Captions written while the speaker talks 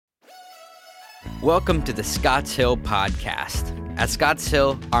Welcome to the Scotts Hill Podcast. At Scotts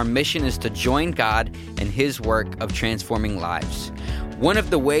Hill, our mission is to join God in His work of transforming lives. One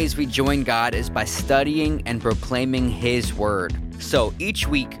of the ways we join God is by studying and proclaiming His Word. So each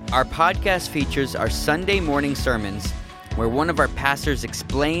week, our podcast features our Sunday morning sermons where one of our pastors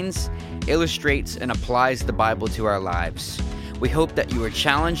explains, illustrates, and applies the Bible to our lives. We hope that you are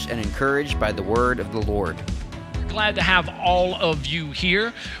challenged and encouraged by the Word of the Lord. Glad to have all of you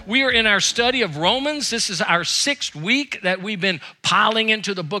here. We are in our study of Romans. This is our 6th week that we've been piling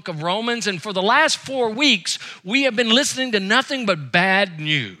into the book of Romans. And for the last 4 weeks, we have been listening to nothing but bad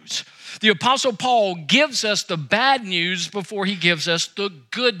news. The Apostle Paul gives us the bad news before he gives us the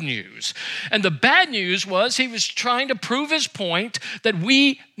good news. And the bad news was he was trying to prove his point that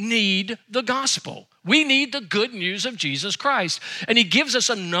we need the gospel. We need the good news of Jesus Christ. And he gives us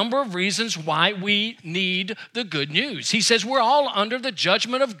a number of reasons why we need the good news. He says we're all under the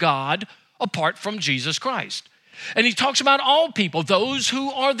judgment of God apart from Jesus Christ. And he talks about all people, those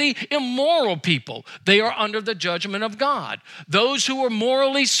who are the immoral people, they are under the judgment of God. Those who are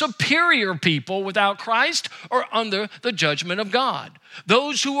morally superior people without Christ are under the judgment of God.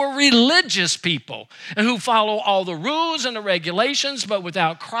 Those who are religious people and who follow all the rules and the regulations, but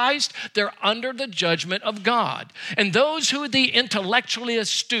without Christ, they're under the judgment of God. And those who are the intellectually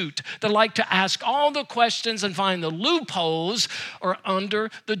astute, that like to ask all the questions and find the loopholes, are under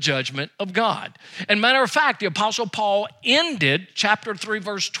the judgment of God. And matter of fact, the Apostle Paul ended chapter 3,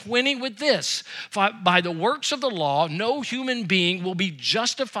 verse 20 with this: by the works of the law, no human being will be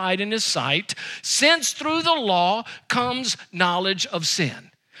justified in his sight, since through the law comes knowledge of sin.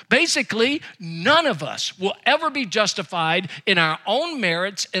 Basically, none of us will ever be justified in our own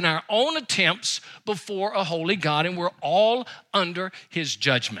merits, in our own attempts before a holy God, and we're all under his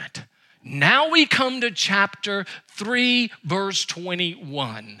judgment. Now we come to chapter 3, verse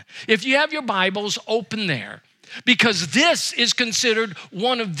 21. If you have your Bibles, open there, because this is considered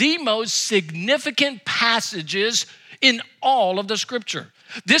one of the most significant passages in all of the Scripture.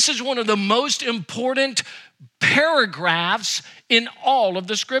 This is one of the most important paragraphs in all of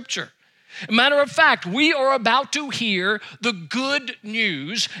the Scripture. Matter of fact, we are about to hear the good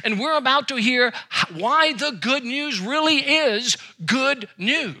news, and we're about to hear why the good news really is good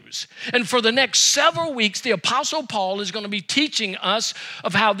news. And for the next several weeks, the Apostle Paul is going to be teaching us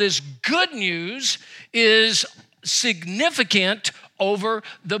of how this good news is significant over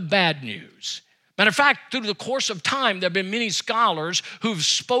the bad news. Matter of fact, through the course of time, there have been many scholars who've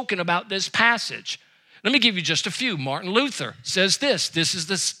spoken about this passage. Let me give you just a few. Martin Luther says this is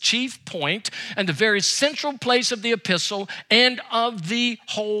the chief point and the very central place of the epistle and of the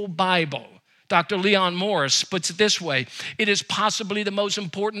whole Bible. Dr. Leon Morris puts it this way: it is possibly the most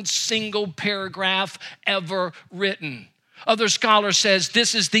important single paragraph ever written. Other scholars says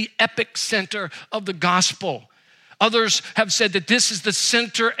this is the epic center of the gospel. Others have said that this is the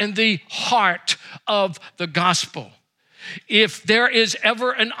center and the heart of the gospel. If there is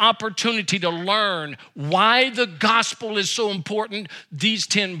ever an opportunity to learn why the gospel is so important, these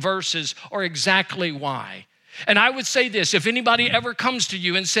 10 verses are exactly why. And I would say this: if anybody ever comes to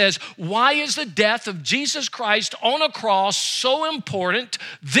you and says, why is the death of Jesus Christ on a cross so important?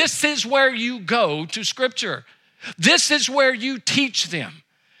 This is where you go to Scripture. This is where you teach them.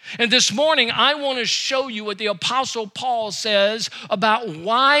 And this morning, I want to show you what the Apostle Paul says about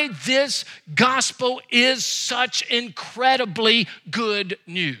why this gospel is such incredibly good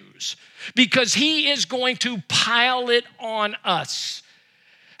news. Because he is going to pile it on us.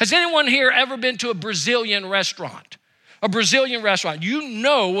 Has anyone here ever been to a Brazilian restaurant? A Brazilian restaurant. You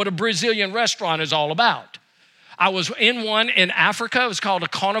know what a Brazilian restaurant is all about. I was in one in Africa. It was called a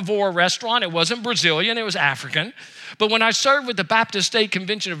carnivore restaurant. It wasn't Brazilian, it was African. But when I served with the Baptist State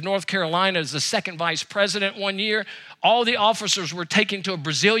Convention of North Carolina as the second vice president one year, all the officers were taken to a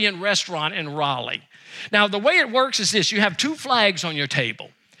Brazilian restaurant in Raleigh. Now, the way it works is this: you have 2 flags on your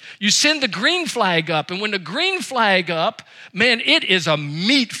table. You send the green flag up, and when the green flag up, man, it is a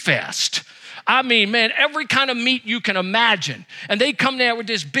meat fest. I mean, man, every kind of meat you can imagine. And they come there with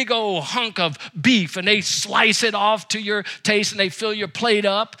this big old hunk of beef, and they slice it off to your taste, and they fill your plate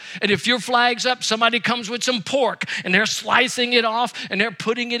up. And if your flag's up, somebody comes with some pork, and they're slicing it off, and they're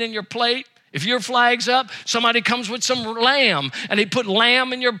putting it in your plate. If your flag's up, somebody comes with some lamb and they put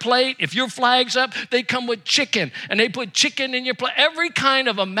lamb in your plate. If your flag's up, they come with chicken and they put chicken in your plate. Every kind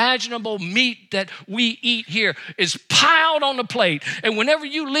of imaginable meat that we eat here is piled on the plate. And whenever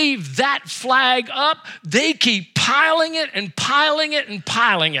you leave that flag up, they keep piling it and piling it and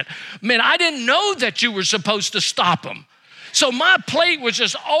piling it. Man, I didn't know that you were supposed to stop them. So my plate was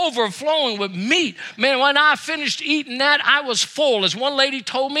just overflowing with meat. Man, when I finished eating that, I was full. As one lady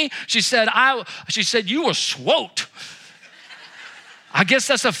told me, she said, you were swote. I guess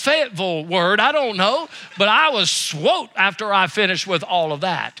that's a Fayetteville word, I don't know. But I was swote after I finished with all of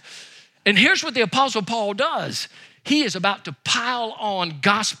that. And here's what the Apostle Paul does. He is about to pile on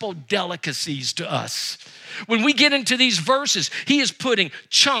gospel delicacies to us. When we get into these verses, he is putting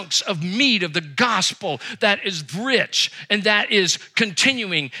chunks of meat of the gospel that is rich and that is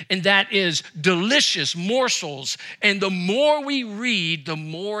continuing and that is delicious morsels. And the more we read, the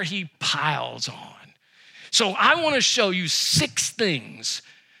more he piles on. So I want to show you 6 things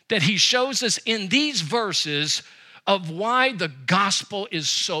that he shows us in these verses of why the gospel is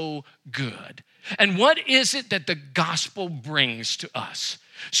so good. And what is it that the gospel brings to us?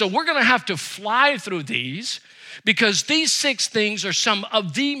 So we're going to have to fly through these because these 6 things are some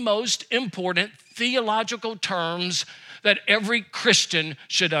of the most important theological terms that every Christian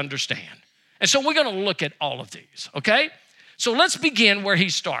should understand. And so we're going to look at all of these, okay? So let's begin where he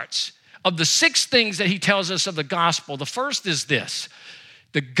starts. Of the 6 things that he tells us of the gospel, the first is this: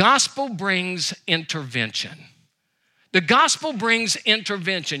 the gospel brings intervention. The gospel brings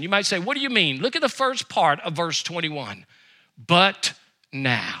intervention. You might say, what do you mean? Look at the first part of verse 21. But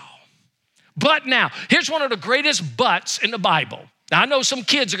now. But now. Here's one of the greatest buts in the Bible. Now, I know some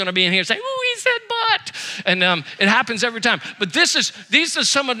kids are going to be in here saying, oh, he said but. And it happens every time. But this is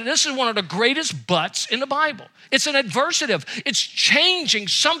one of the greatest buts in the Bible. It's an adversative. It's changing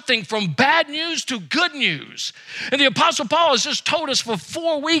something from bad news to good news. And the Apostle Paul has just told us for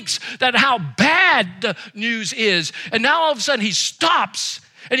 4 weeks that how bad the news is. And now all of a sudden he stops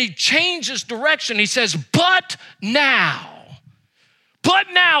and he changes direction. He says, but now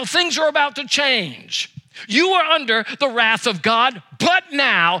things are about to change. You are under the wrath of God, but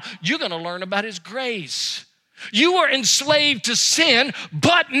now you're going to learn about his grace. You were enslaved to sin,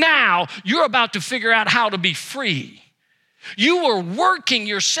 but now you're about to figure out how to be free. You were working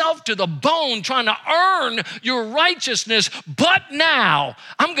yourself to the bone trying to earn your righteousness, but now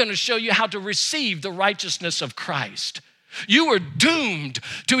I'm going to show you how to receive the righteousness of Christ. You were doomed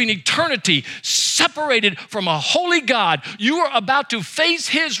to an eternity separated from a holy God. You are about to face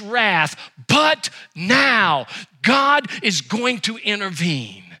his wrath, but now God is going to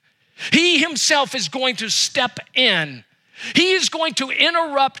intervene. He himself is going to step in. He is going to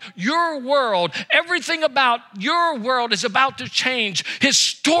interrupt your world. Everything about your world is about to change.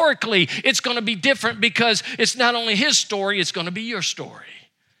 Historically, it's going to be different because it's not only his story, it's going to be your story.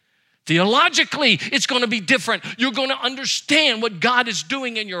 Theologically, it's going to be different. You're going to understand what God is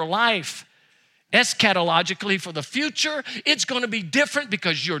doing in your life. Eschatologically, for the future, it's going to be different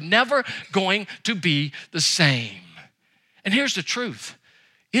because you're never going to be the same. And here's the truth.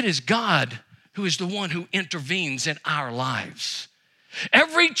 It is God who is the one who intervenes in our lives.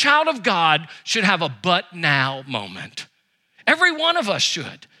 Every child of God should have a but now moment. Every one of us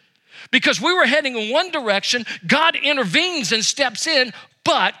should. Because we were heading in one direction, God intervenes and steps in,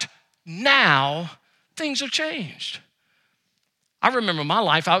 but now things are changed. I remember my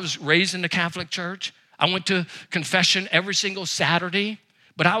life. I was raised in the Catholic Church. I went to confession every single Saturday,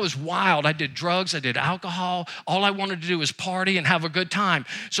 but I was wild. I did drugs. I did alcohol. All I wanted to do was party and have a good time.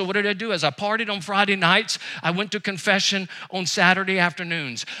 So what did I do? As I partied on Friday nights, I went to confession on Saturday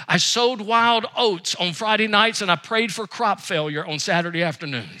afternoons. I sowed wild oats on Friday nights, and I prayed for crop failure on Saturday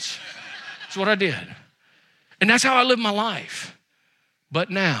afternoons. That's what I did. And that's how I lived my life. But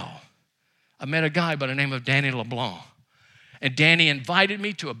now, I met a guy by the name of Danny LeBlanc. And Danny invited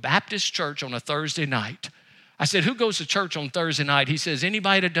me to a Baptist church on a Thursday night. I said, who goes to church on Thursday night? He says,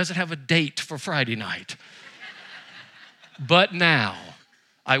 anybody that doesn't have a date for Friday night. But now,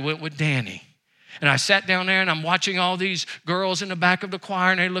 I went with Danny. And I sat down there and I'm watching all these girls in the back of the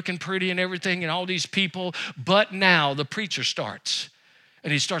choir and they're looking pretty and everything and all these people. But now the preacher starts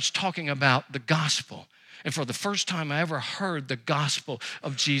and he starts talking about the gospel. And for the first time I ever heard the gospel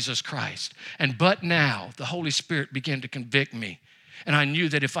of Jesus Christ. And but now the Holy Spirit began to convict me. And I knew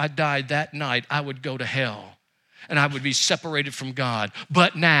that if I died that night, I would go to hell and I would be separated from God.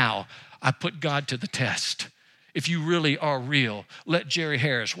 But now I put God to the test. If you really are real, let Jerry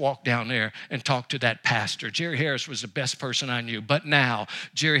Harris walk down there and talk to that pastor. Jerry Harris was the best person I knew. But now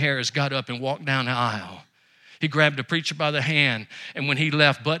Jerry Harris got up and walked down the aisle. He grabbed the preacher by the hand. And when he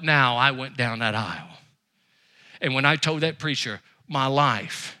left, but now I went down that aisle. And when I told that preacher my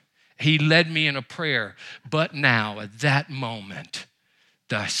life, he led me in a prayer. But now, at that moment,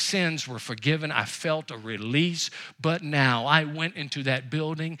 the sins were forgiven. I felt a release. But now, I went into that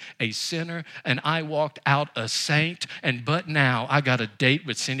building a sinner, and I walked out a saint. And but now, I got a date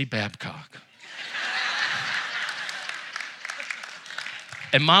with Cindy Babcock.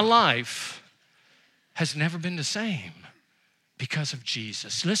 And my life has never been the same because of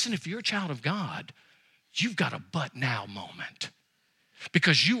Jesus. Listen, if you're a child of God, you've got a but now moment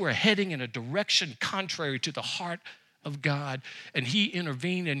because you are heading in a direction contrary to the heart of God, and he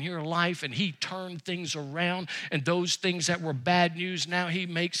intervened in your life and he turned things around, and those things that were bad news, now he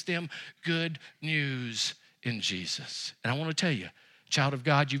makes them good news in Jesus. And I want to tell you, child of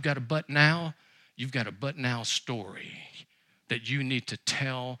God, you've got a but now story that you need to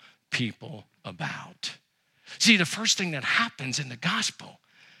tell people about. See, the first thing that happens in the gospel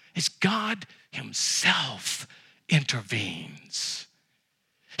is God himself intervenes.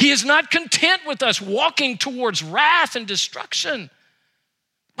 He is not content with us walking towards wrath and destruction.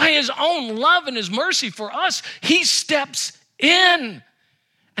 By his own love and his mercy for us, he steps in.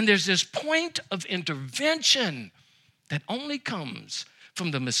 And there's this point of intervention that only comes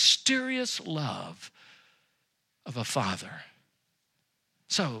from the mysterious love of a father.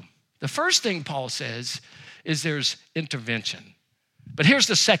 So, the first thing Paul says is there's intervention. But here's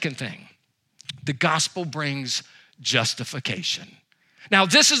the second thing. The gospel brings justification. Now,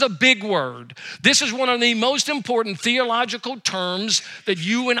 this is a big word. This is one of the most important theological terms that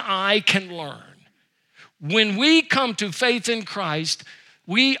you and I can learn. When we come to faith in Christ,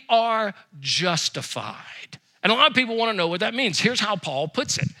 we are justified. And a lot of people want to know what that means. Here's how Paul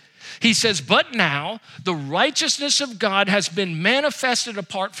puts it. He says, but now the righteousness of God has been manifested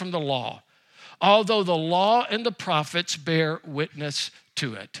apart from the law, although the law and the prophets bear witness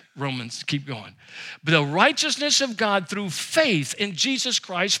to it. Romans, keep going. But the righteousness of God through faith in Jesus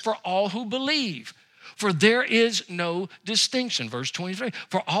Christ for all who believe. For there is no distinction. Verse 23,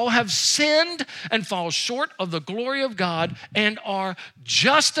 for all have sinned and fall short of the glory of God and are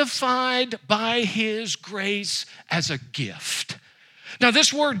justified by his grace as a gift. Now,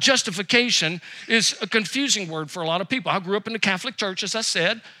 this word justification is a confusing word for a lot of people. I grew up in the Catholic Church, as I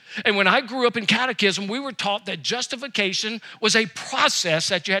said, and when I grew up in catechism, we were taught that justification was a process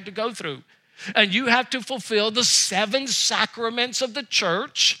that you had to go through. And you have to fulfill the 7 sacraments of the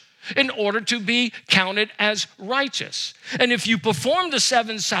church in order to be counted as righteous. And if you perform the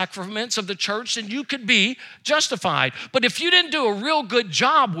 7 sacraments of the church, then you could be justified. But if you didn't do a real good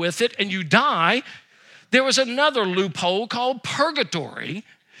job with it and you die, there was another loophole called purgatory,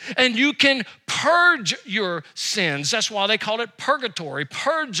 and you can purge your sins. That's why they call it purgatory.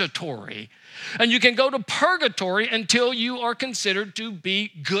 And you can go to purgatory until you are considered to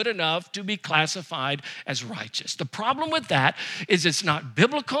be good enough to be classified as righteous. The problem with that is it's not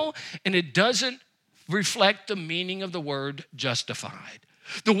biblical, and it doesn't reflect the meaning of the word justified.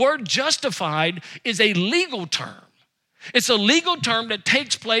 The word justified is a legal term. It's a legal term that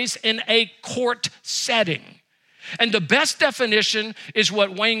takes place in a court setting. And the best definition is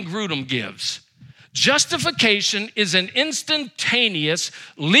what Wayne Grudem gives. Justification is an instantaneous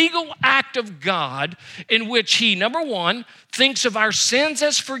legal act of God in which he, number one, thinks of our sins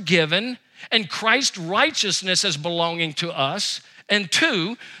as forgiven and Christ's righteousness as belonging to us, and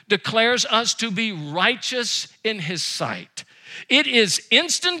 2, declares us to be righteous in his sight. It is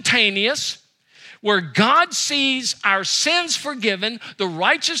instantaneous, where God sees our sins forgiven, the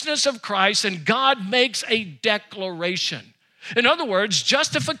righteousness of Christ, and God makes a declaration. In other words,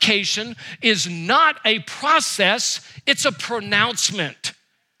 justification is not a process, it's a pronouncement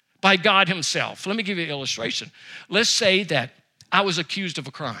by God himself. Let me give you an illustration. Let's say that I was accused of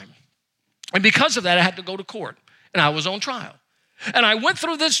a crime. And because of that, I had to go to court, and I was on trial. And I went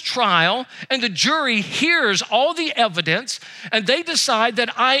through this trial, and the jury hears all the evidence, and they decide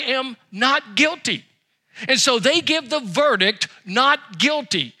that I am not guilty. And so they give the verdict, not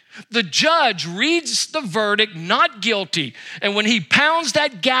guilty. The judge reads the verdict, not guilty. And when he pounds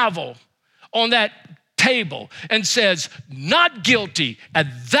that gavel on that table and says, not guilty, at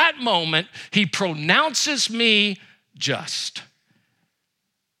that moment, he pronounces me just.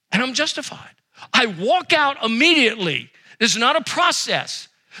 And I'm justified. I walk out immediately. This is not a process.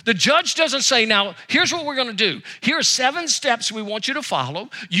 The judge doesn't say, now, here's what we're going to do. Here are 7 steps we want you to follow.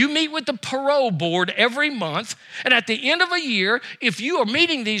 You meet with the parole board every month, and at the end of a year, if you are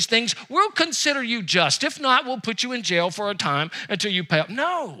meeting these things, we'll consider you just. If not, we'll put you in jail for a time until you pay up.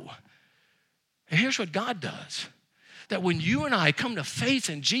 No. And here's what God does. That when you and I come to faith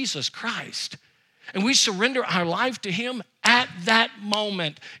in Jesus Christ, and we surrender our life to him at that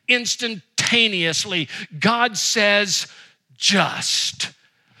moment, instantaneously, God says, just.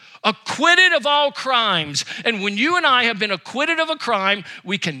 Acquitted of all crimes. And when you and I have been acquitted of a crime,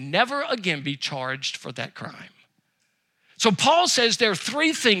 we can never again be charged for that crime. So Paul says there are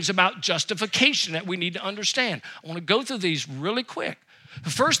 3 things about justification that we need to understand. I want to go through these really quick. The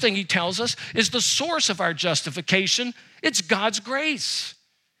first thing he tells us is the source of our justification. It's God's grace.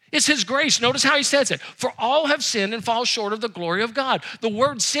 It's his grace. Notice how he says it. For all have sinned and fall short of the glory of God. The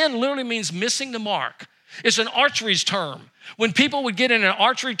word sin literally means missing the mark. It's an archery's term. When people would get in an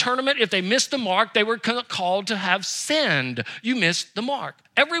archery tournament, if they missed the mark, they were called to have sinned. You missed the mark.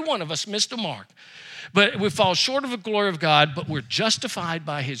 Every one of us missed the mark. But we fall short of the glory of God, but we're justified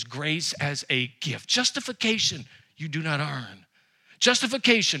by his grace as a gift. Justification, you do not earn.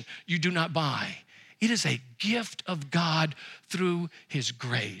 Justification, you do not buy. It is a gift of God through his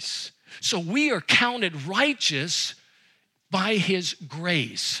grace. So we are counted righteous by his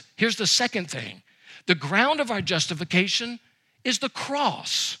grace. Here's the second thing. The ground of our justification is the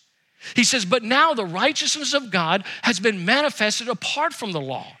cross. He says, but now the righteousness of God has been manifested apart from the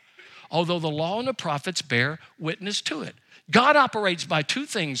law, although the law and the prophets bear witness to it. God operates by two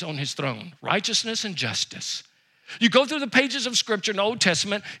things on his throne, righteousness and justice. You go through the pages of Scripture in the Old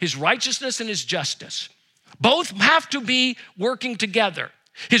Testament, his righteousness and his justice. Both have to be working together.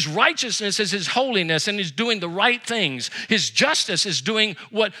 His righteousness is his holiness and he's doing the right things. His justice is doing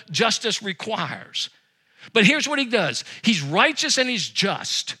what justice requires. But here's what he does. He's righteous and he's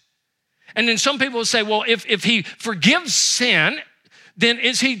just. And then some people will say, well, if he forgives sin, then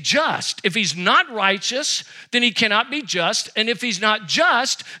is he just? If he's not righteous, then he cannot be just. And if he's not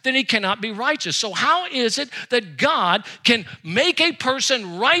just, then he cannot be righteous. So how is it that God can make a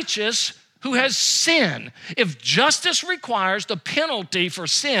person righteous who has sin? If justice requires the penalty for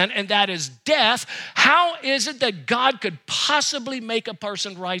sin, and that is death, how is it that God could possibly make a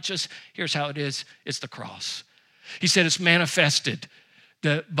person righteous? Here's how it is. It's the cross. He said it's manifested.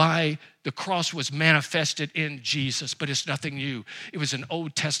 The cross was manifested in Jesus, but it's nothing new. It was an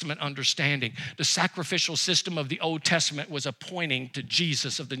Old Testament understanding. The sacrificial system of the Old Testament was a pointing to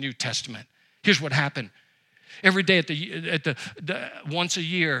Jesus of the New Testament. Here's what happened. Every day once a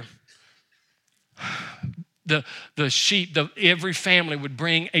year, the sheep, every family would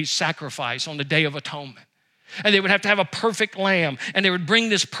bring a sacrifice on the Day of Atonement. And they would have to have a perfect lamb. And they would bring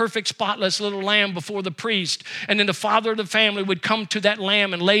this perfect, spotless little lamb before the priest. And then the father of the family would come to that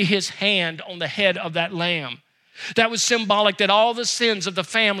lamb and lay his hand on the head of that lamb. That was symbolic that all the sins of the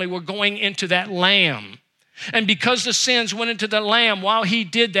family were going into that lamb. And because the sins went into the lamb, while he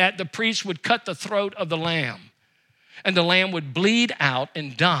did that, the priest would cut the throat of the lamb. And the lamb would bleed out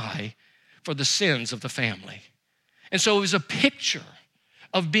and die for the sins of the family. And so it was a picture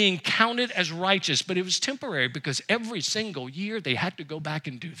of being counted as righteous, but it was temporary because every single year they had to go back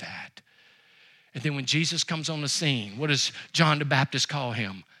and do that. And then when Jesus comes on the scene, what does John the Baptist call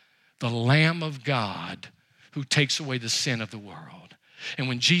him? The Lamb of God who takes away the sin of the world. And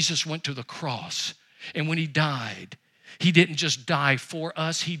when Jesus went to the cross and when he died, he didn't just die for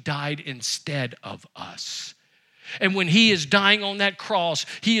us, he died instead of us. And when he is dying on that cross,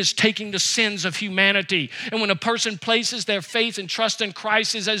 he is taking the sins of humanity. And when a person places their faith and trust in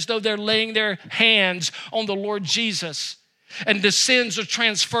Christ, it's as though they're laying their hands on the Lord Jesus. And the sins are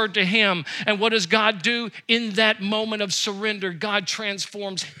transferred to him. And what does God do? In that moment of surrender, God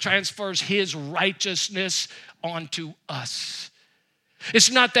transfers his righteousness onto us.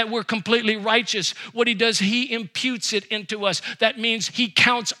 It's not that we're completely righteous. What he does, he imputes it into us. That means he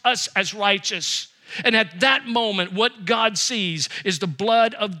counts us as righteous. And at that moment, what God sees is the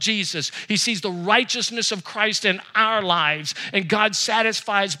blood of Jesus. He sees the righteousness of Christ in our lives. And God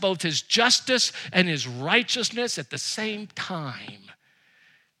satisfies both his justice and his righteousness at the same time.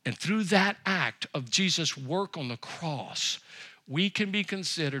 And through that act of Jesus' work on the cross, we can be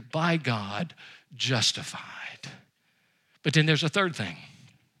considered by God justified. But then there's a third thing.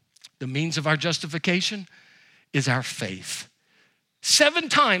 The means of our justification is our faith. 7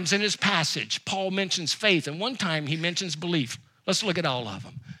 times in his passage, Paul mentions faith, and one time he mentions belief. Let's look at all of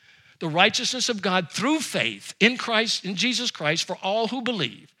them. The righteousness of God through faith in Christ, in Jesus Christ, for all who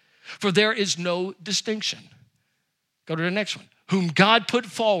believe. For there is no distinction. Go to the next one. Whom God put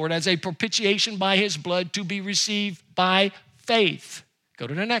forward as a propitiation by his blood to be received by faith. Go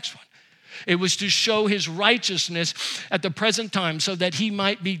to the next one. It was to show his righteousness at the present time so that he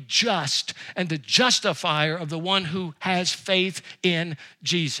might be just and the justifier of the one who has faith in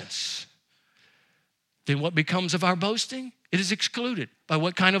Jesus. Then what becomes of our boasting? It is excluded. By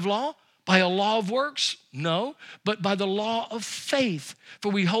what kind of law? By a law of works? No, but by the law of faith.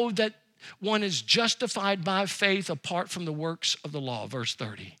 For we hold that one is justified by faith apart from the works of the law. Verse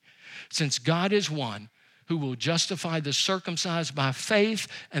 30. Since God is one who will justify the circumcised by faith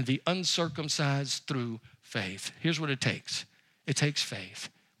and the uncircumcised through faith. Here's what it takes. It takes faith.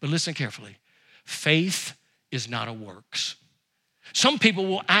 But listen carefully. Faith is not a works. Some people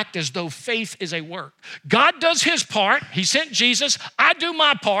will act as though faith is a work. God does his part. He sent Jesus. I do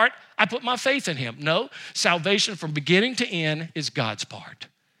my part. I put my faith in him. No, salvation from beginning to end is God's part.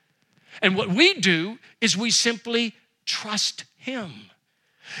 And what we do is we simply trust him.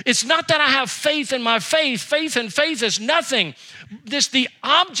 It's not that I have faith in my faith. Faith in faith is nothing. This the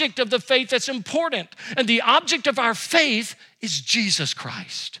object of the faith that's important. And the object of our faith is Jesus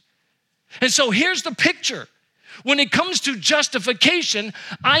Christ. And so here's the picture. When it comes to justification,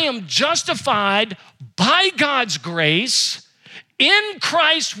 I am justified by God's grace in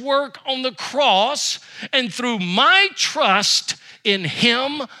Christ's work on the cross and through my trust in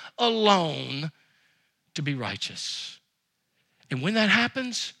him alone to be righteous. And when that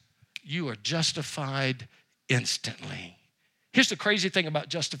happens, you are justified instantly. Here's the crazy thing about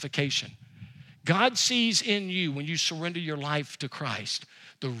justification. God sees in you, when you surrender your life to Christ,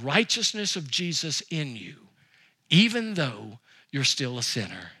 the righteousness of Jesus in you, even though you're still a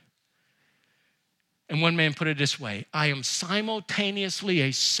sinner. And one man put it this way: I am simultaneously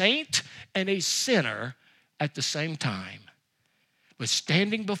a saint and a sinner at the same time. But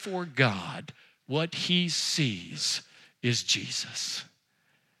standing before God, what he sees is Jesus.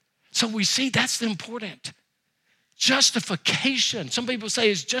 So we see that's important. Justification, some people say,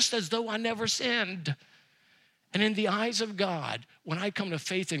 is just as though I never sinned. And in the eyes of God, when I come to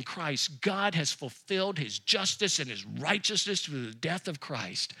faith in Christ, God has fulfilled his justice and his righteousness through the death of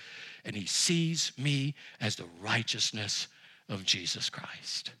Christ. And he sees me as the righteousness of Jesus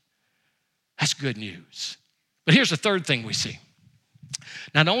Christ. That's good news. But here's the third thing we see.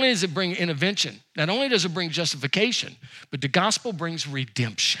 Not only does it bring intervention, not only does it bring justification, but the gospel brings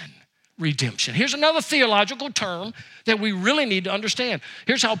redemption. Redemption. Here's another theological term that we really need to understand.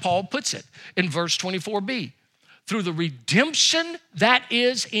 Here's how Paul puts it in verse 24b. Through the redemption that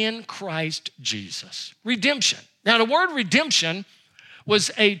is in Christ Jesus. Redemption. Now, the word redemption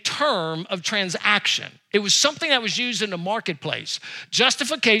was a term of transaction. It was something that was used in the marketplace.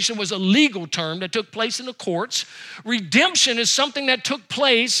 Justification was a legal term that took place in the courts. Redemption is something that took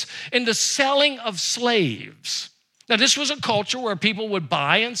place in the selling of slaves. Now, this was a culture where people would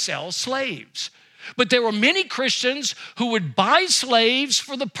buy and sell slaves. But there were many Christians who would buy slaves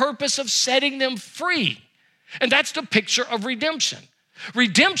for the purpose of setting them free. And that's the picture of redemption.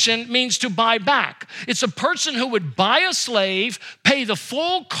 Redemption means to buy back. It's a person who would buy a slave, pay the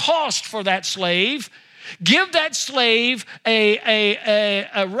full cost for that slave, give that slave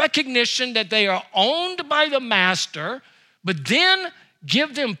a recognition that they are owned by the master, but then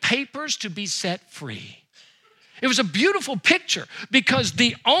give them papers to be set free. It was a beautiful picture because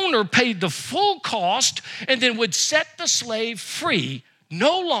the owner paid the full cost and then would set the slave free,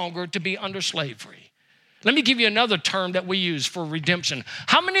 no longer to be under slavery. Let me give you another term that we use for redemption.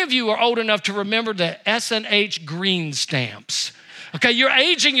 How many of you are old enough to remember the S&H green stamps? Okay, you're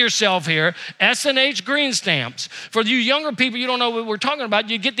aging yourself here. S&H green stamps. For you younger people, you don't know what we're talking about.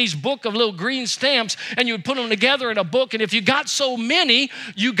 You get these book of little green stamps and you would put them together in a book. And if you got so many,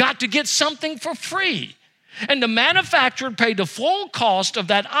 you got to get something for free. And the manufacturer paid the full cost of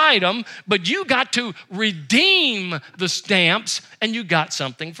that item, but you got to redeem the stamps and you got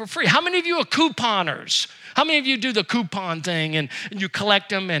something for free. How many of you are couponers? How many of you do the coupon thing and you collect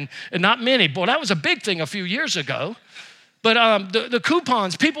them? And not many. Boy, that was a big thing a few years ago. But the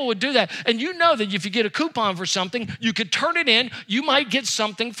coupons, people would do that. And you know that if you get a coupon for something, you could turn it in. You might get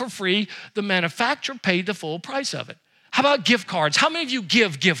something for free. The manufacturer paid the full price of it. How about gift cards? How many of you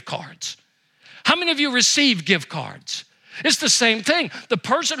give gift cards? How many of you receive gift cards? It's the same thing. The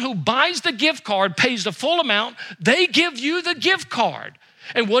person who buys the gift card pays the full amount. They give you the gift card.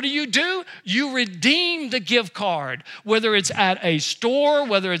 And what do? You redeem the gift card. Whether it's at a store,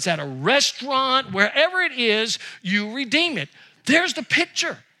 whether it's at a restaurant, wherever it is, you redeem it. There's the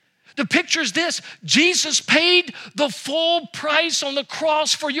picture. The picture is this: Jesus paid the full price on the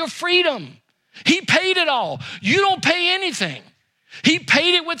cross for your freedom. He paid it all. You don't pay anything. He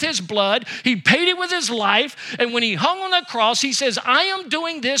paid it with his blood. He paid it with his life. And when he hung on that cross, he says, I am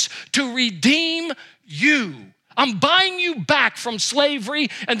doing this to redeem you. I'm buying you back from slavery,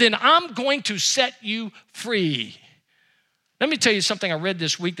 and then I'm going to set you free. Let me tell you something I read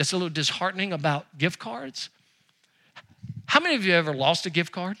this week that's a little disheartening about gift cards. How many of you ever lost a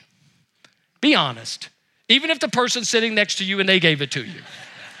gift card? Be honest. Even if the person's sitting next to you and they gave it to you.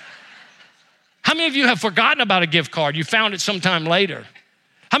 How many of you have forgotten about a gift card? You found it sometime later.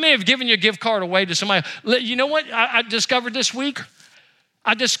 How many have given your gift card away to somebody? You know what I discovered this week?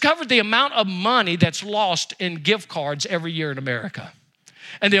 I discovered the amount of money that's lost in gift cards every year in America.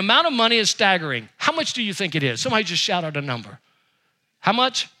 And the amount of money is staggering. How much do you think it is? Somebody just shout out a number. How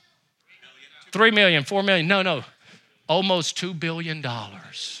much? 3 million, 4 million. No. Almost $2 billion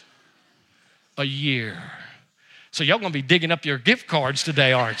a year. So y'all gonna be digging up your gift cards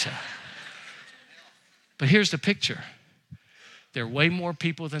today, aren't you? But here's the picture. There are way more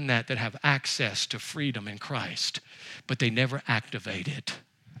people than that have access to freedom in Christ, but they never activate it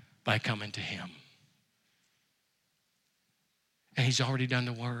by coming to him. And he's already done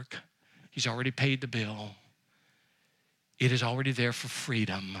the work. He's already paid the bill. It is already there for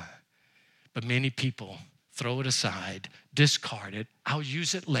freedom. But many people throw it aside, discard it. I'll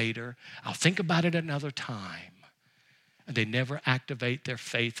use it later. I'll think about it another time. And they never activate their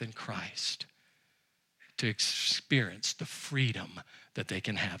faith in Christ to experience the freedom that they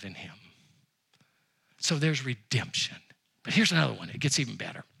can have in him. So there's redemption. But here's another one. It gets even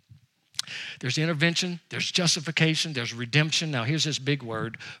better. There's intervention, there's justification, there's redemption. Now here's this big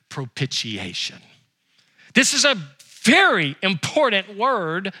word, propitiation. This is a very important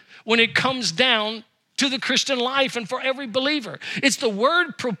word when it comes down to the Christian life and for every believer. It's the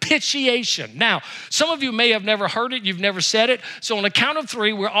word propitiation. Now, some of you may have never heard it, you've never said it. So on a count of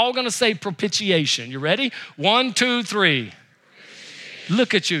three, we're all gonna say propitiation. You ready? 1, 2, 3.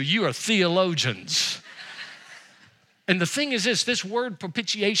 Look at you, you are theologians. And the thing is this word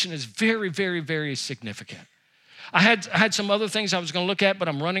propitiation is very, very, very significant. I had some other things I was going to look at, but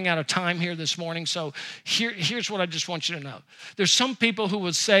I'm running out of time here this morning. So here's what I just want you to know. There's some people who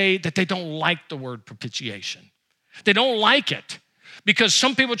would say that they don't like the word propitiation. They don't like it because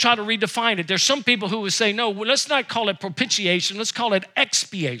some people try to redefine it. There's some people who would say, no, well, let's not call it propitiation. Let's call it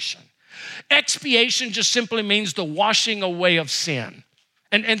expiation. Expiation just simply means the washing away of sin.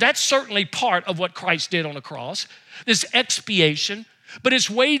 And that's certainly part of what Christ did on the cross, this expiation, but it's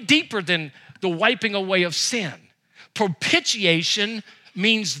way deeper than the wiping away of sin. Propitiation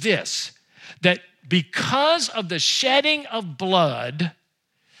means this, that because of the shedding of blood,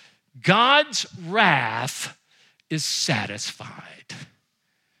 God's wrath is satisfied.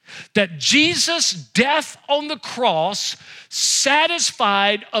 That Jesus' death on the cross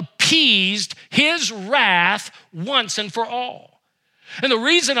satisfied, appeased his wrath once and for all. And the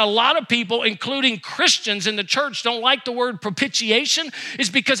reason a lot of people, including Christians in the church, don't like the word propitiation is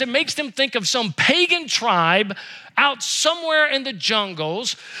because it makes them think of some pagan tribe out somewhere in the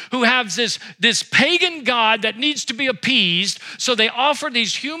jungles who have this pagan god that needs to be appeased, so they offer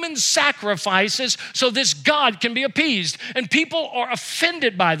these human sacrifices so this god can be appeased. And people are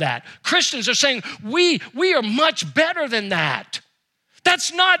offended by that. Christians are saying, we are much better than that.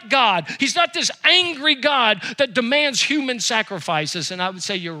 That's not God. He's not this angry God that demands human sacrifices. And I would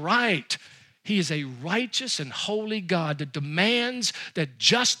say, you're right. He is a righteous and holy God that demands that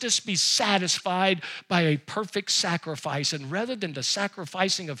justice be satisfied by a perfect sacrifice. And rather than the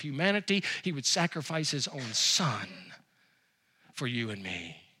sacrificing of humanity, he would sacrifice his own son for you and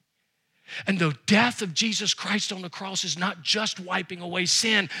me. And the death of Jesus Christ on the cross is not just wiping away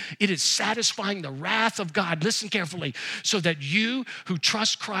sin, it is satisfying the wrath of God. Listen carefully, so that you who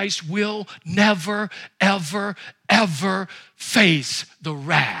trust Christ will never, ever, ever face the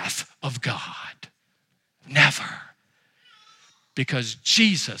wrath of God. Never. Because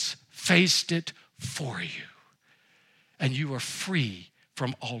Jesus faced it for you. And you are free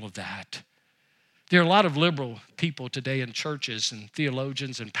from all of that. There are a lot of liberal people today in churches and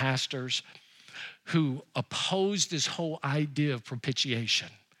theologians and pastors who oppose this whole idea of propitiation.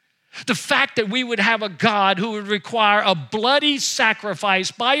 The fact that we would have a God who would require a bloody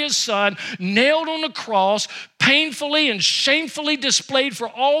sacrifice by his son, nailed on the cross, painfully and shamefully displayed for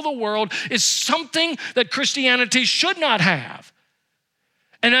all the world, is something that Christianity should not have.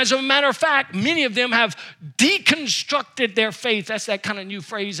 And as a matter of fact, many of them have deconstructed their faith. That's that kind of new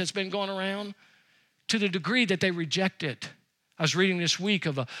phrase that's been going around. To the degree that they reject it. I was reading this week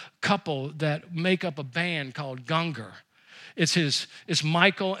of a couple that make up a band called Gungor. It's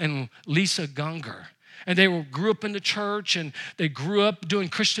Michael and Lisa Gungor. And they grew up in the church, and they grew up doing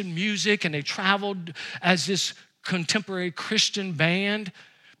Christian music, and they traveled as this contemporary Christian band.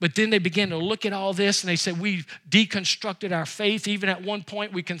 But then they began to look at all this, and they said, we've deconstructed our faith. Even at one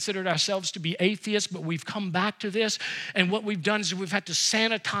point, we considered ourselves to be atheists, but we've come back to this. And what we've done is we've had to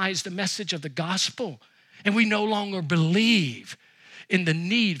sanitize the message of the gospel. And we no longer believe in the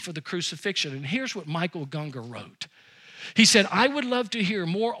need for the crucifixion. And here's what Michael Gungor wrote. He said, I would love to hear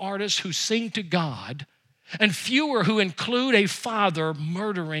more artists who sing to God and fewer who include a father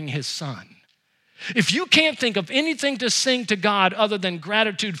murdering his son. If you can't think of anything to sing to God other than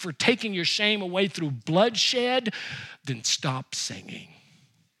gratitude for taking your shame away through bloodshed, then stop singing.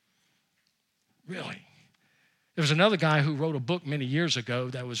 Really. There was another guy who wrote a book many years ago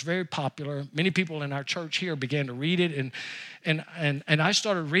that was very popular. Many people in our church here began to read it, and I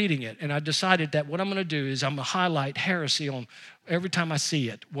started reading it, and I decided that what I'm going to do is I'm going to highlight heresy on every time I see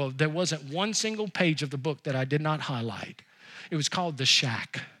it. Well, there wasn't one single page of the book that I did not highlight. It was called The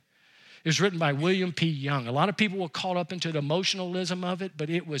Shack. It was written by William P. Young. A lot of people were caught up into the emotionalism of it, but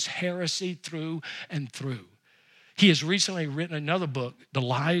it was heresy through and through. He has recently written another book, The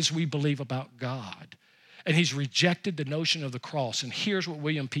Lies We Believe About God. And he's rejected the notion of the cross. And here's what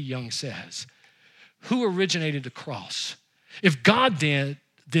William P. Young says. Who originated the cross? If God did,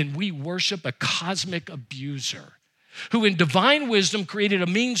 then we worship a cosmic abuser who in divine wisdom created a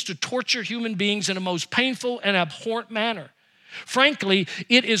means to torture human beings in a most painful and abhorrent manner. Frankly,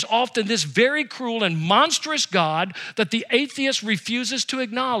 it is often this very cruel and monstrous God that the atheist refuses to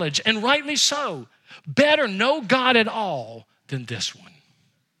acknowledge, and rightly so. Better no God at all than this one.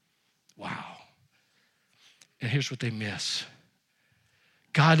 Wow. And here's what they miss.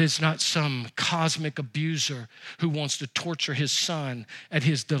 God is not some cosmic abuser who wants to torture his son at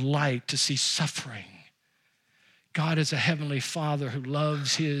his delight to see suffering. God is a heavenly Father who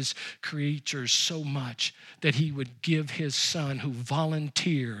loves his creatures so much that he would give his son, who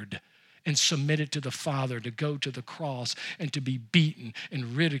volunteered and submitted to the Father, to go to the cross and to be beaten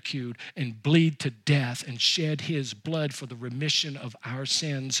and ridiculed and bleed to death and shed his blood for the remission of our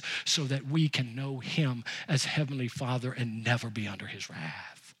sins so that we can know him as Heavenly Father and never be under his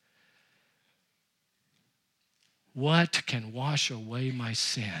wrath. What can wash away my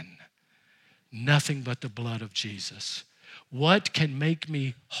sin? Nothing but the blood of Jesus. What can make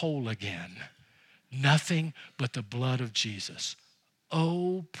me whole again? Nothing but the blood of Jesus.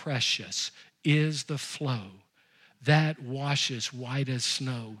 Oh, precious is the flow that washes white as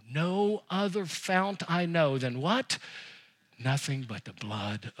snow. No other fount I know than what? Nothing but the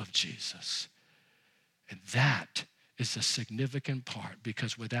blood of Jesus. And that is a significant part,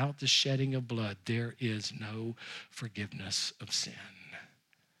 because without the shedding of blood, there is no forgiveness of sin.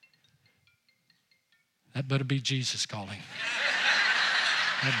 That better be Jesus calling.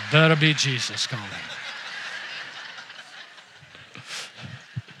 That better be Jesus calling.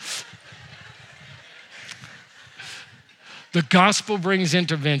 The gospel brings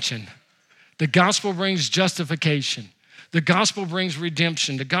intervention. The gospel brings justification. The gospel brings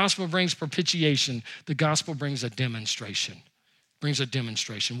redemption. The gospel brings propitiation. The gospel brings a demonstration. Brings a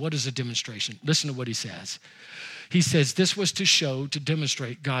demonstration. What is a demonstration? Listen to what he says. He says, this was to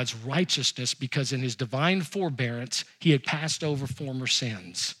demonstrate God's righteousness, because in his divine forbearance, he had passed over former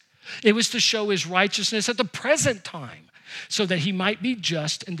sins. It was to show his righteousness at the present time, so that he might be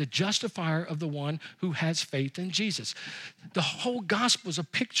just and the justifier of the one who has faith in Jesus. The whole gospel is a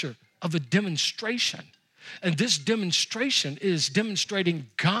picture of a demonstration. And this demonstration is demonstrating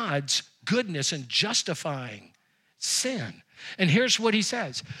God's goodness and justifying sin. And here's what he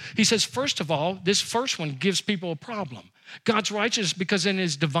says. He says, first of all, this first one gives people a problem. God's righteous because in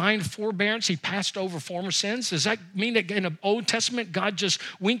his divine forbearance, he passed over former sins. Does that mean that in the Old Testament, God just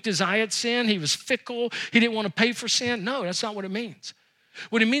winked his eye at sin? He was fickle. He didn't want to pay for sin? No, that's not what it means.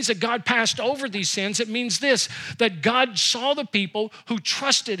 When it means that God passed over these sins, it means this, that God saw the people who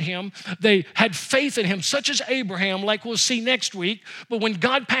trusted him. They had faith in him, such as Abraham, like we'll see next week. But when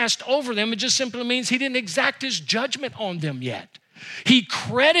God passed over them, it just simply means he didn't exact his judgment on them yet. He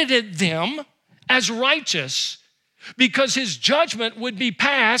credited them as righteous because his judgment would be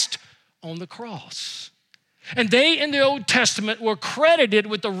passed on the cross. And they in the Old Testament were credited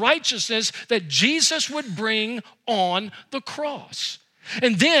with the righteousness that Jesus would bring on the cross.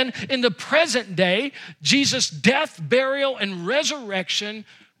 And then in the present day, Jesus' death, burial, and resurrection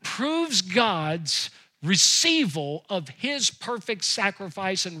proves God's receival of his perfect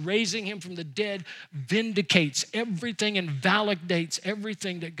sacrifice, and raising him from the dead vindicates everything and validates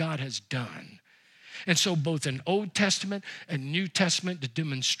everything that God has done. And so both in Old Testament and New Testament, the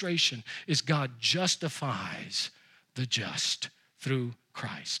demonstration is God justifies the just through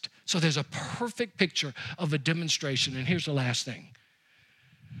Christ. So there's a perfect picture of a demonstration. And here's the last thing.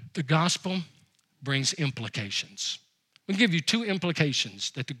 The gospel brings implications. We'll give you two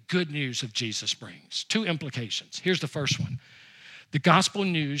implications that the good news of Jesus brings. Two implications. Here's the first one. The gospel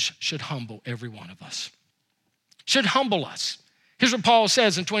news should humble every one of us. Should humble us. Here's what Paul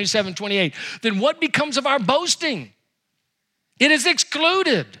says in 27-28. Then what becomes of our boasting? It is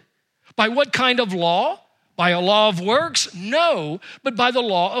excluded. By what kind of law? By a law of works? No, but by the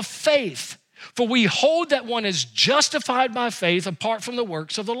law of faith. For we hold that one is justified by faith apart from the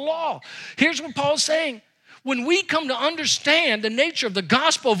works of the law. Here's what Paul's saying. When we come to understand the nature of the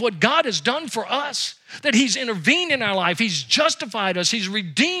gospel of what God has done for us, that he's intervened in our life, he's justified us, he's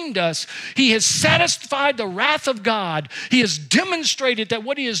redeemed us, he has satisfied the wrath of God, he has demonstrated that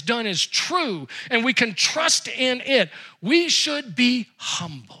what he has done is true and we can trust in it, we should be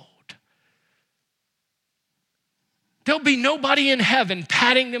humbled. There'll be nobody in heaven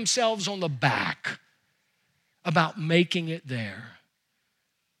patting themselves on the back about making it there.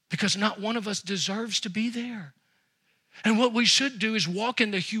 because not one of us deserves to be there. And what we should do is walk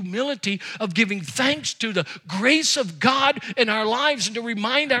in the humility of giving thanks to the grace of God in our lives and to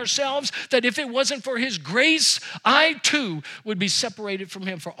remind ourselves that if it wasn't for his grace, I too would be separated from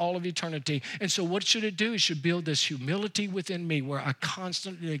him for all of eternity. And so what should it do? It should build this humility within me where I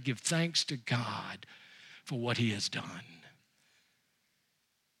constantly give thanks to God for what he has done.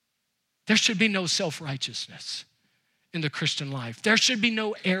 There should be no self-righteousness in the Christian life. There should be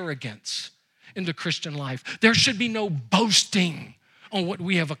no arrogance in the Christian life. There should be no boasting on what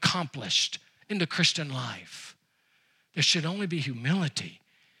we have accomplished in the Christian life. There should only be humility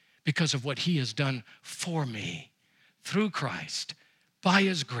because of what he has done for me through Christ, by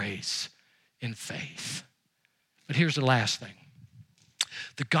his grace, in faith. But here's the last thing.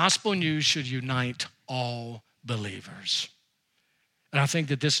 The gospel news should unite all believers. And I think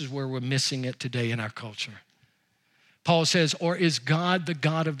that this is where we're missing it today in our culture. Paul says, or is God the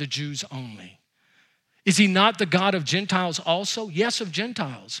God of the Jews only? Is he not the God of Gentiles also? Yes, of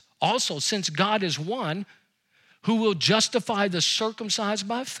Gentiles also, since God is one who will justify the circumcised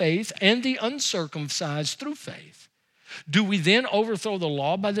by faith and the uncircumcised through faith. Do we then overthrow the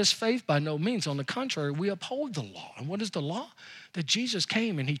law by this faith? By no means. On the contrary, we uphold the law. And what is the law? That Jesus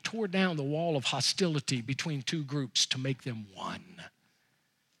came and he tore down the wall of hostility between two groups to make them one.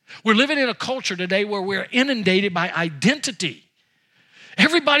 We're living in a culture today where we're inundated by identity.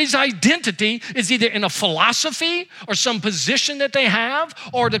 Everybody's identity is either in a philosophy or some position that they have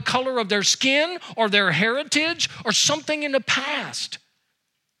or the color of their skin or their heritage or something in the past.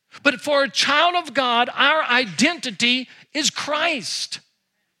 But for a child of God, our identity is Christ.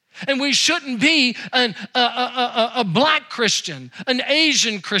 And we shouldn't be a black Christian, an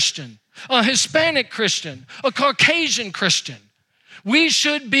Asian Christian, a Hispanic Christian, a Caucasian Christian. We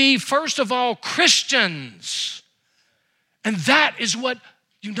should be, first of all, Christians. And that is what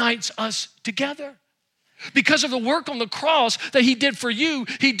unites us together. Because of the work on the cross that he did for you,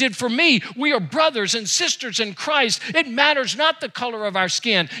 he did for me. We are brothers and sisters in Christ. It matters not the color of our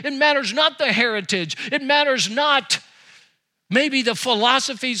skin. It matters not the heritage. It matters not maybe the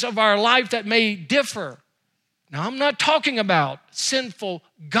philosophies of our life that may differ. Now, I'm not talking about sinful,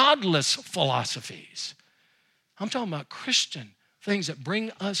 godless philosophies. I'm talking about Christian things that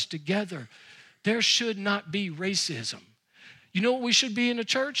bring us together. There should not be racism. You know what we should be in a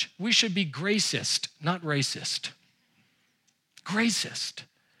church? We should be gracist, not racist. Gracist,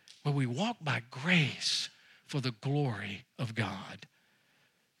 where we walk by grace for the glory of God.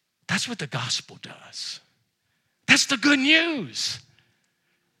 That's what the gospel does. That's the good news.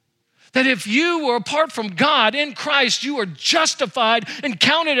 That if you were apart from God in Christ, you are justified and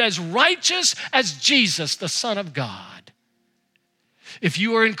counted as righteous as Jesus, the Son of God. If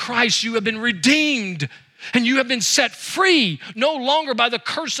you are in Christ, you have been redeemed and you have been set free, no longer by the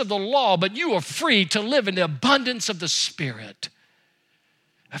curse of the law, but you are free to live in the abundance of the Spirit.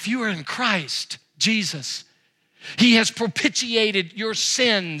 If you are in Christ, Jesus, he has propitiated your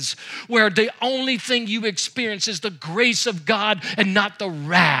sins, where the only thing you experience is the grace of God and not the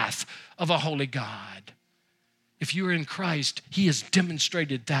wrath of a holy God. If you are in Christ, he has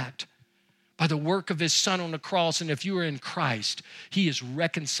demonstrated that by the work of his Son on the cross. And if you are in Christ, he has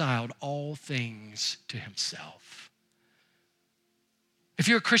reconciled all things to himself. If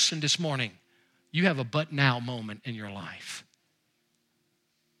you're a Christian this morning, you have a but now moment in your life.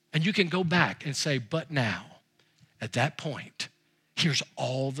 And you can go back and say, but now, at that point, here's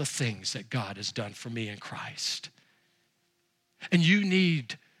all the things that God has done for me in Christ. And you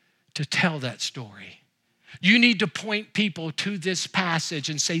need to tell that story. You need to point people to this passage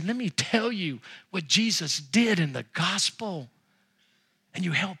and say, let me tell you what Jesus did in the gospel. And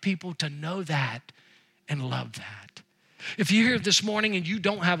you help people to know that and love that. If you're here this morning and you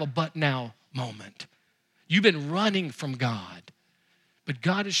don't have a but now moment, you've been running from God, but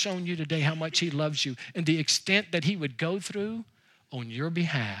God has shown you today how much he loves you and the extent that he would go through on your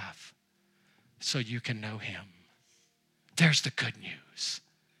behalf so you can know him. There's the good news.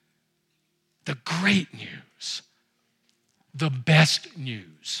 The great news, the best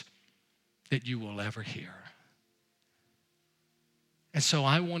news that you will ever hear. And so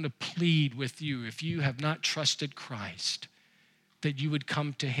I want to plead with you, if you have not trusted Christ, that you would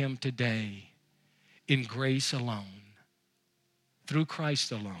come to him today in grace alone, through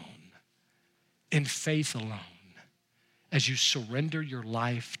Christ alone, in faith alone, as you surrender your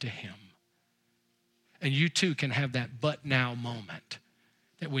life to him. And you too can have that but now moment,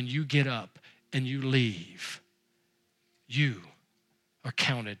 that when you get up and you leave, you are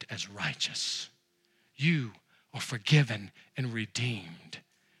counted as righteous. You are forgiven and redeemed.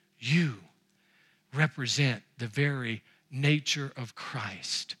 You represent the very nature of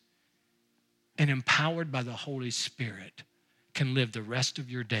Christ. and empowered by the Holy Spirit can live the rest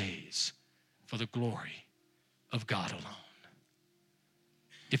of your days for the glory of God alone.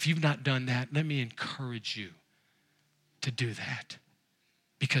 If you've not done that, let me encourage you to do that,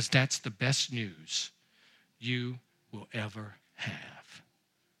 because that's the best news you will ever have.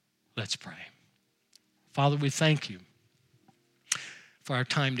 Let's pray. Father, we thank you for our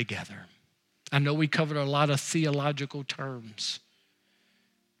time together. I know we covered a lot of theological terms,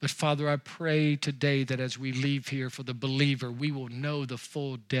 but Father, I pray today that as we leave here for the believer, we will know the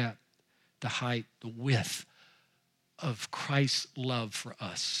full depth, the height, the width of Christ's love for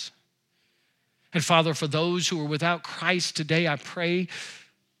us. And Father, for those who are without Christ today, I pray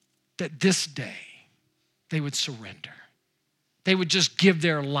that this day they would surrender. They would just give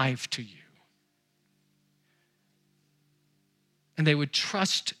their life to you. And they would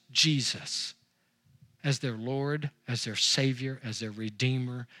trust Jesus as their Lord, as their Savior, as their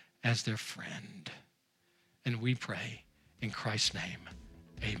Redeemer, as their friend. And we pray in Christ's name,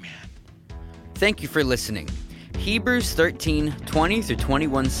 amen. Thank you for listening. Hebrews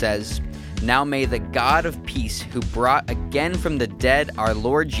 13:20-21 says, "Now may the God of peace, who brought again from the dead our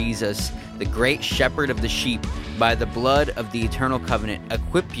Lord Jesus, the great shepherd of the sheep, by the blood of the eternal covenant,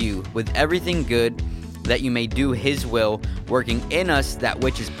 equip you with everything good, that you may do his will, working in us that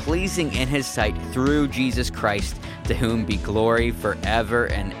which is pleasing in his sight, through Jesus Christ, to whom be glory forever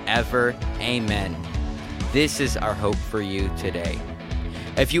and ever. Amen." This is our hope for you today.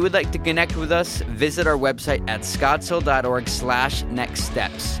 If you would like to connect with us, visit our website at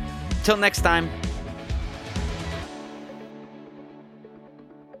scottshill.org/nextsteps. Till next time.